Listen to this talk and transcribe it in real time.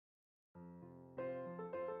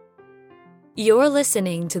You're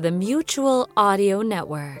listening to the Mutual Audio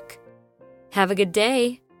Network. Have a good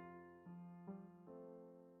day.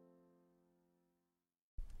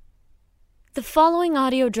 The following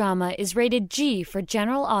audio drama is rated G for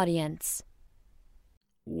general audience.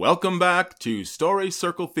 Welcome back to Story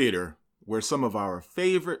Circle Theater, where some of our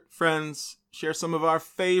favorite friends share some of our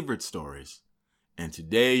favorite stories. And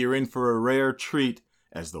today you're in for a rare treat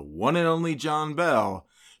as the one and only John Bell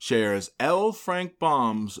shares L. Frank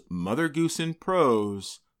Baum's Mother Goose in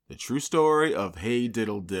Prose, the true story of Hey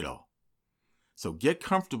Diddle Diddle. So get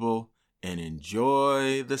comfortable and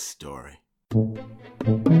enjoy the story.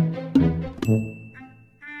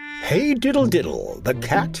 Hey Diddle Diddle, the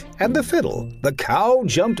cat and the fiddle, the cow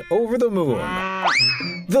jumped over the moon.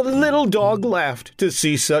 The little dog laughed to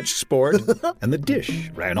see such sport, and the dish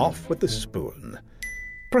ran off with the spoon.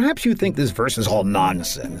 Perhaps you think this verse is all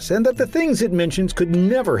nonsense, and that the things it mentions could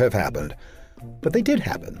never have happened. But they did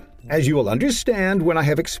happen, as you will understand when I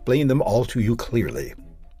have explained them all to you clearly.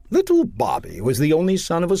 Little Bobby was the only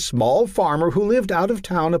son of a small farmer who lived out of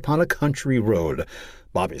town upon a country road.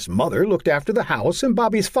 Bobby's mother looked after the house, and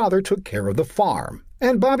Bobby's father took care of the farm.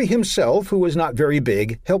 And Bobby himself, who was not very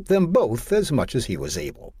big, helped them both as much as he was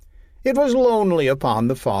able. It was lonely upon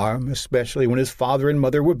the farm, especially when his father and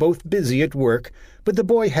mother were both busy at work, but the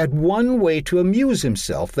boy had one way to amuse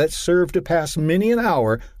himself that served to pass many an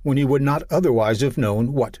hour when he would not otherwise have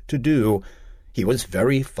known what to do. He was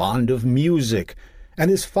very fond of music, and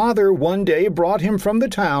his father one day brought him from the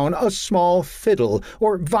town a small fiddle,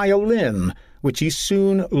 or violin, which he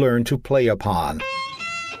soon learned to play upon.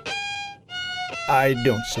 I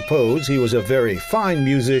don't suppose he was a very fine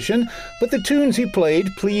musician, but the tunes he played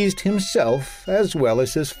pleased himself as well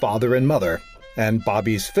as his father and mother, and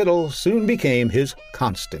Bobby's fiddle soon became his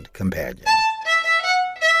constant companion.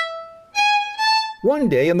 One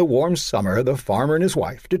day in the warm summer, the farmer and his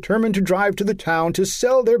wife determined to drive to the town to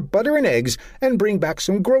sell their butter and eggs and bring back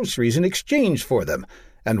some groceries in exchange for them,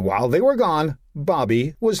 and while they were gone,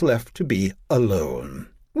 Bobby was left to be alone.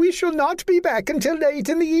 "We shall not be back until late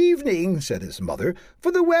in the evening," said his mother,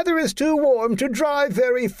 "for the weather is too warm to drive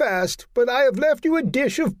very fast. But I have left you a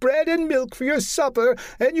dish of bread and milk for your supper,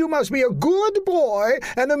 and you must be a good boy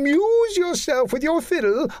and amuse yourself with your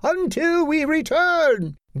fiddle until we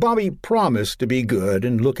return." Bobby promised to be good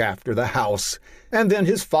and look after the house, and then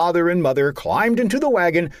his father and mother climbed into the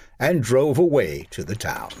wagon and drove away to the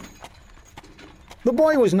town. The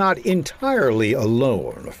boy was not entirely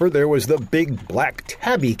alone, for there was the big black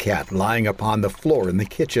tabby cat lying upon the floor in the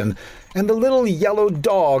kitchen, and the little yellow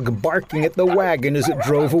dog barking at the wagon as it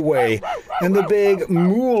drove away, and the big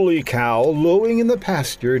mooly cow lowing in the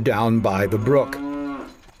pasture down by the brook.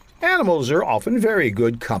 Animals are often very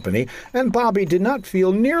good company, and Bobby did not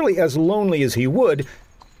feel nearly as lonely as he would.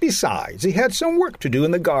 Besides, he had some work to do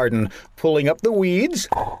in the garden, pulling up the weeds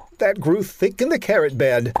that grew thick in the carrot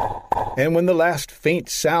bed. And when the last faint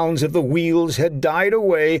sounds of the wheels had died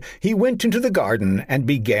away, he went into the garden and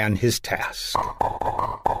began his task.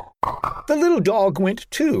 The little dog went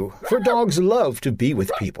too, for dogs love to be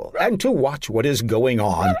with people and to watch what is going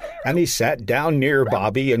on, and he sat down near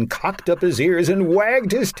Bobby and cocked up his ears and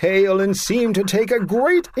wagged his tail and seemed to take a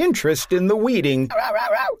great interest in the weeding.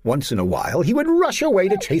 Once in a while he would rush away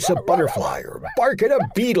to chase a butterfly or bark at a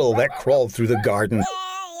beetle that crawled through the garden.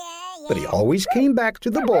 But he always came back to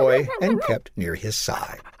the boy and kept near his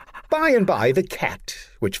side. By and by the cat,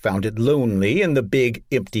 which found it lonely in the big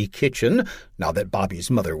empty kitchen, now that Bobby's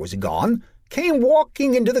mother was gone, came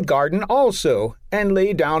walking into the garden also, and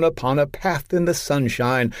lay down upon a path in the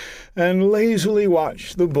sunshine, and lazily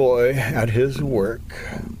watched the boy at his work.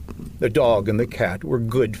 The dog and the cat were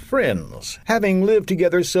good friends, having lived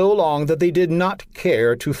together so long that they did not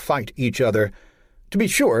care to fight each other. To be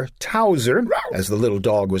sure, Towser, as the little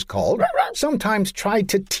dog was called, sometimes tried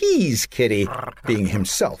to tease Kitty, being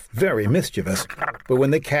himself very mischievous. But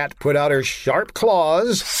when the cat put out her sharp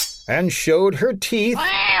claws and showed her teeth,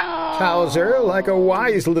 Towser, like a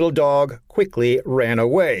wise little dog, quickly ran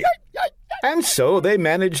away. And so they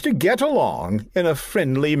managed to get along in a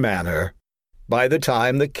friendly manner. By the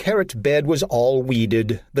time the carrot bed was all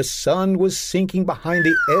weeded, the sun was sinking behind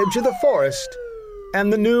the edge of the forest,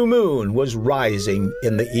 and the new moon was rising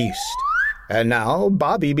in the east. And now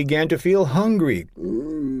Bobby began to feel hungry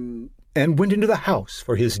and went into the house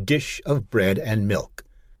for his dish of bread and milk.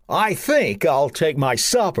 "I think I'll take my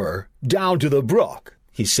supper down to the brook,"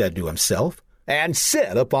 he said to himself, "and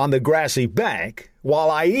sit upon the grassy bank while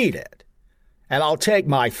I eat it. And I'll take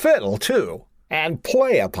my fiddle, too, and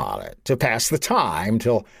play upon it to pass the time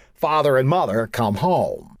till father and mother come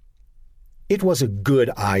home." It was a good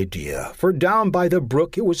idea, for down by the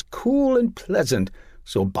brook it was cool and pleasant,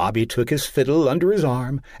 So Bobby took his fiddle under his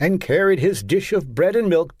arm and carried his dish of bread and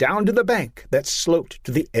milk down to the bank that sloped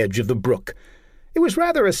to the edge of the brook. It was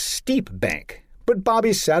rather a steep bank, but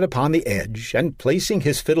Bobby sat upon the edge and, placing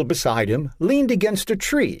his fiddle beside him, leaned against a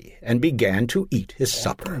tree and began to eat his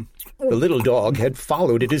supper. The little dog had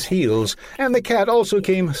followed at his heels, and the cat also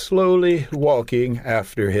came slowly walking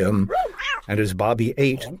after him. And as Bobby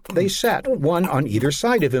ate, they sat one on either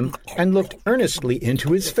side of him and looked earnestly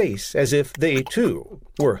into his face as if they, too,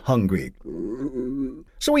 were hungry.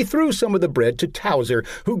 So he threw some of the bread to Towser,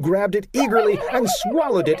 who grabbed it eagerly and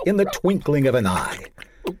swallowed it in the twinkling of an eye.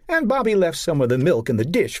 And Bobby left some of the milk in the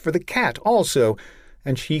dish for the cat also,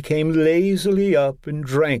 and she came lazily up and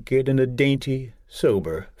drank it in a dainty,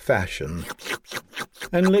 sober fashion,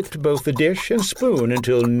 and licked both the dish and spoon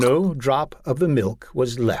until no drop of the milk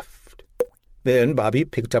was left. Then Bobby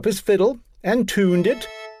picked up his fiddle and tuned it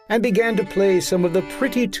and began to play some of the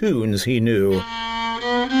pretty tunes he knew.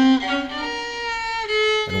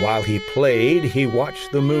 And while he played, he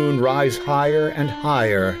watched the moon rise higher and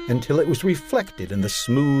higher until it was reflected in the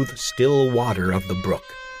smooth, still water of the brook.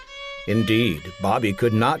 Indeed, Bobby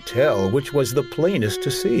could not tell which was the plainest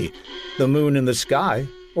to see, the moon in the sky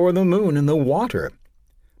or the moon in the water.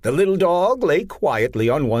 The little dog lay quietly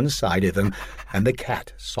on one side of him, and the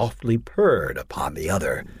cat softly purred upon the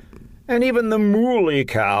other. And even the Mooly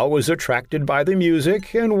Cow was attracted by the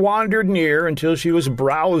music and wandered near until she was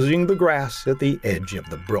browsing the grass at the edge of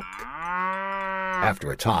the brook.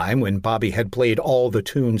 After a time, when Bobby had played all the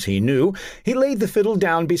tunes he knew, he laid the fiddle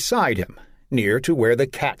down beside him, near to where the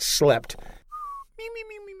cat slept.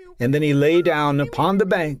 And then he lay down upon the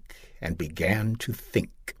bank and began to think.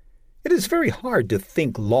 It is very hard to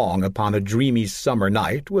think long upon a dreamy summer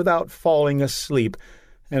night without falling asleep,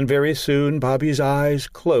 and very soon Bobby's eyes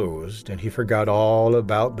closed, and he forgot all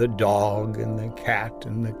about the dog and the cat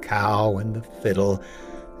and the cow and the fiddle,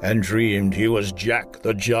 and dreamed he was Jack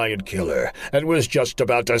the Giant Killer, and was just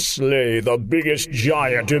about to slay the biggest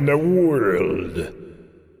giant in the world.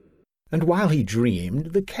 And while he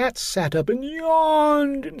dreamed, the cat sat up and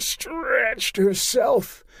yawned and stretched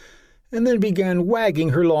herself, and then began wagging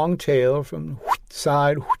her long tail from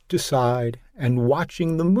side to side and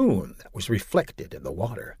watching the moon that was reflected in the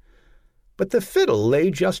water. But the fiddle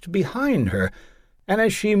lay just behind her, and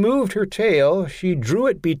as she moved her tail, she drew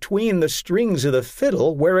it between the strings of the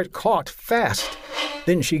fiddle where it caught fast.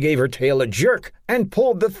 Then she gave her tail a jerk and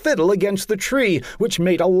pulled the fiddle against the tree, which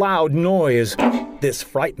made a loud noise. This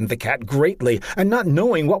frightened the cat greatly, and not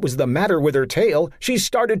knowing what was the matter with her tail, she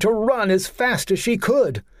started to run as fast as she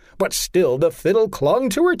could. But still the fiddle clung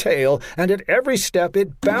to her tail, and at every step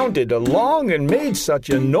it bounded along and made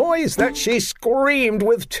such a noise that she screamed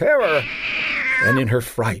with terror. And in her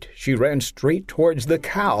fright she ran straight towards the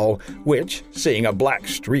cow, which, seeing a black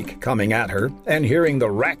streak coming at her, and hearing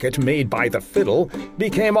the racket made by the fiddle,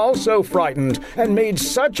 became also frightened, and made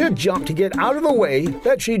such a jump to get out of the way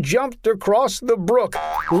that she jumped across the brook,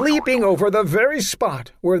 leaping over the very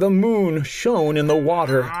spot where the moon shone in the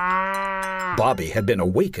water. Bobby had been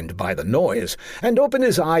awakened by the noise, and opened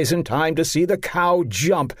his eyes in time to see the cow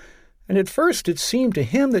jump, and at first it seemed to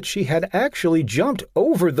him that she had actually jumped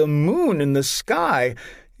over the moon in the sky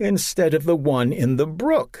instead of the one in the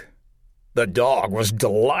brook. The dog was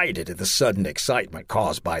delighted at the sudden excitement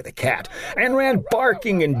caused by the cat, and ran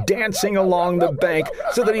barking and dancing along the bank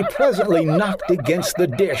so that he presently knocked against the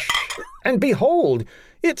dish. And behold,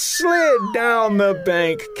 it slid down the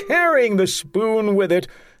bank, carrying the spoon with it,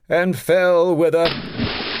 and fell with a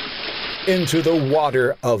into the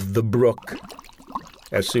water of the brook.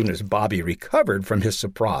 As soon as Bobby recovered from his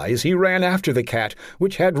surprise, he ran after the cat,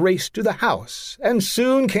 which had raced to the house, and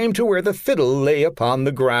soon came to where the fiddle lay upon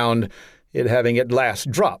the ground, it having at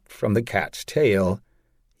last dropped from the cat's tail.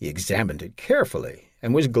 He examined it carefully,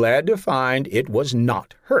 and was glad to find it was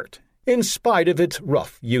not hurt, in spite of its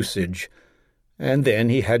rough usage. And then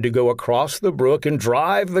he had to go across the brook and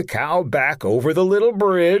drive the cow back over the little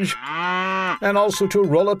bridge, and also to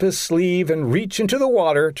roll up his sleeve and reach into the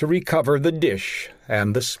water to recover the dish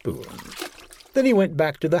and the spoon. Then he went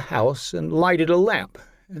back to the house and lighted a lamp,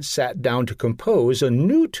 and sat down to compose a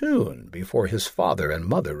new tune before his father and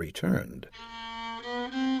mother returned.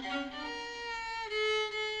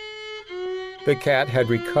 The cat had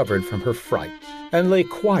recovered from her fright, and lay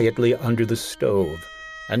quietly under the stove,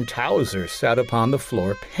 and Towser sat upon the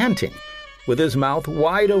floor panting, with his mouth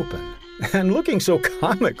wide open, and looking so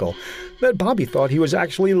comical that Bobby thought he was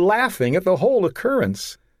actually laughing at the whole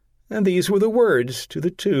occurrence. And these were the words to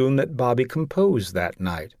the tune that Bobby composed that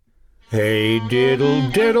night. Hey diddle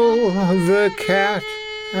diddle, the cat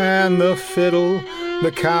and the fiddle,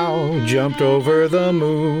 the cow jumped over the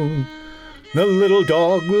moon. The little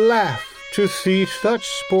dog laughed to see such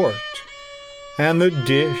sport, and the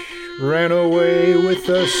dish ran away with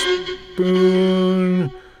the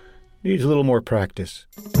spoon. Needs a little more practice.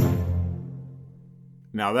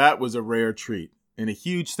 Now that was a rare treat, and a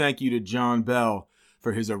huge thank you to John Bell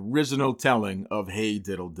for his original telling of Hey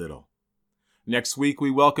Diddle Diddle. Next week,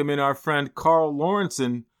 we welcome in our friend Carl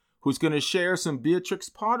Lawrenson, who's going to share some Beatrix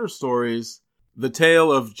Potter stories, The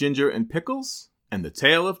Tale of Ginger and Pickles, and The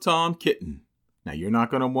Tale of Tom Kitten. Now, you're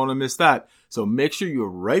not going to want to miss that, so make sure you're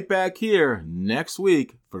right back here next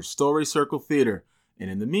week for Story Circle Theater. And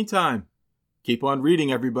in the meantime, keep on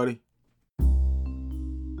reading, everybody.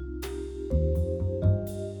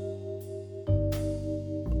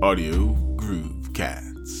 Audio Groove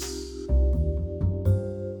Cats.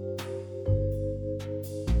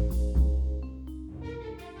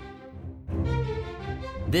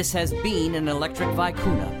 This has been an Electric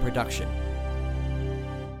Vicuna production.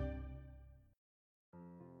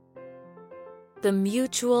 The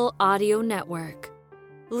Mutual Audio Network.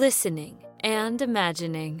 Listening and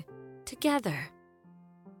imagining together.